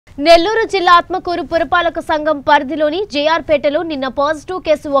నెల్లూరు జిల్లా ఆత్మకూరు పురపాలక సంఘం పరిధిలోని జేఆర్పేటలో నిన్న పాజిటివ్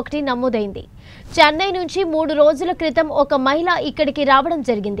కేసు ఒకటి నమోదైంది. చెన్నై నుంచి 3 రోజుల క్రితం ఒక మహిళ ఇక్కడికి రావడం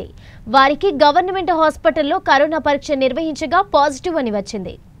జరిగింది. వారికి గవర్నమెంట్ హాస్పిటల్లో కరోనా పరీక్ష నిర్వహించగా పాజిటివ్ అని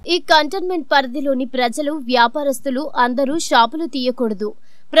వచ్చింది. ఈ కంటైన్మెంట్ పరిధిలోని ప్రజలు, వ్యాపారస్తులు అందరూ షాపులు తీయకూడదు.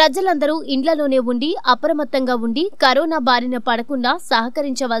 ప్రజలందరూ ఇండ్లలోనే ఉండి అప్రమత్తంగా ఉండి కరోనా బారిన పడకుండా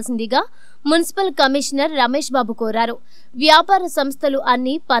సహకరించవలసిందిగా మున్సిపల్ కమిషనర్ రమేష్ బాబు కోరారు. వ్యాపార సంస్థలు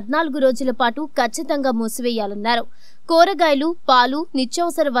అన్ని 14 రోజుల పాటు ఖచ్చితంగా మూసివేయాలన్నారు. కూరగాయలు, పాలు,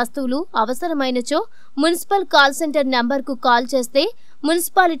 నిత్యావసర వస్తువులు అవసరమైనచో మున్సిపల్ కాల్ సెంటర్ నంబర్కు కాల్ చేస్తే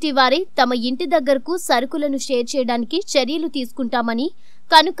మున్సిపాలిటీ వారి తమ ఇంటి దగ్గరకు సరుకులను షేర్ చేయడానికి చర్యలు తీసుకుంటామని,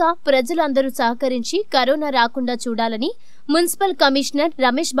 కనుక ప్రజలందరూ సహకరించి కరోనా రాకుండా చూడాలని మున్సిపల్ కమిషనర్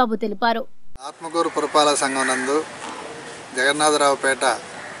రమేష్ బాబు తెలిపారు. ఆత్మకూరు పురపాలక సంఘం నందు జగన్నాథరావుపేట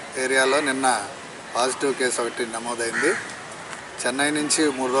ఏరియాలో నిన్న పాజిటివ్ కేసు ఒకటి నమోదైంది. చెన్నై నుంచి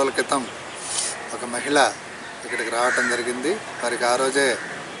 3 రోజుల క్రితం ఒక మహిళ ఇక్కడికి రావటం జరిగింది. వారికి ఆ రోజే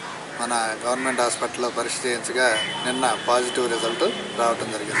మన గవర్నమెంట్ హాస్పిటల్లో పరీక్ష చేయించగా నిన్న పాజిటివ్ రిజల్ట్ రావటం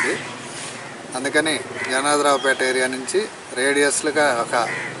జరిగింది. అందుకని జగన్నాథరావుపేట ఏరియా నుంచి రేడియస్లుగా ఒక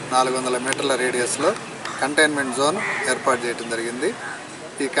 400 మీటర్ల రేడియస్లో కంటైన్మెంట్ జోన్ ఏర్పాటు చేయడం జరిగింది.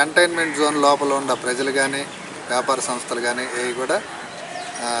 ఈ కంటైన్మెంట్ జోన్ లోపల ఉన్న ప్రజలు కానీ, వ్యాపార సంస్థలు కానీ ఏవి కూడా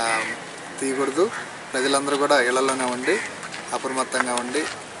తీయకూడదు. ప్రజలందరూ కూడా ఇళ్లలోనే ఉండి అప్రమత్తంగా ఉండి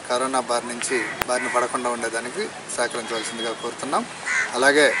కరోనా బారిన పడకుండా ఉండేదానికి సహకరించవలసిందిగా కోరుతున్నాం.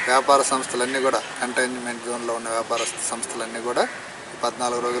 అలాగే వ్యాపార సంస్థలన్నీ కూడా కంటైన్మెంట్ జోన్లో ఉన్న వ్యాపార సంస్థలన్నీ కూడా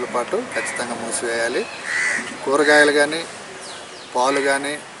 14 రోజుల పాటు ఖచ్చితంగా మూసివేయాలి. కూరగాయలు కానీ, పాలు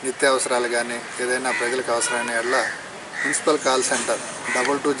కానీ, నిత్యావసరాలు కానీ ఏదైనా ప్రజలకు అవసరమైన వల్ల మున్సిపల్ కాల్ సెంటర్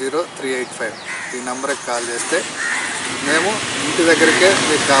 220385 ఈ నెంబర్కి కాల్ చేస్తే మేము ఇంటి దగ్గరికే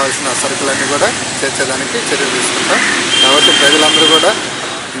మీకు కావాల్సిన సరుకులన్నీ కూడా చేర్చేదానికి చర్యలు తీసుకుంటాం. కాబట్టి ప్రజలందరూ కూడా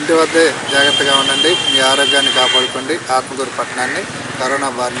ఇంటి వద్దే జాగ్రత్తగా ఉండండి. మీ ఆరోగ్యాన్ని కాపాడుకోండి. ఆత్మకూరు పట్టణాన్ని కరోనా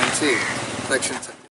బారి నుంచి రక్షించండి.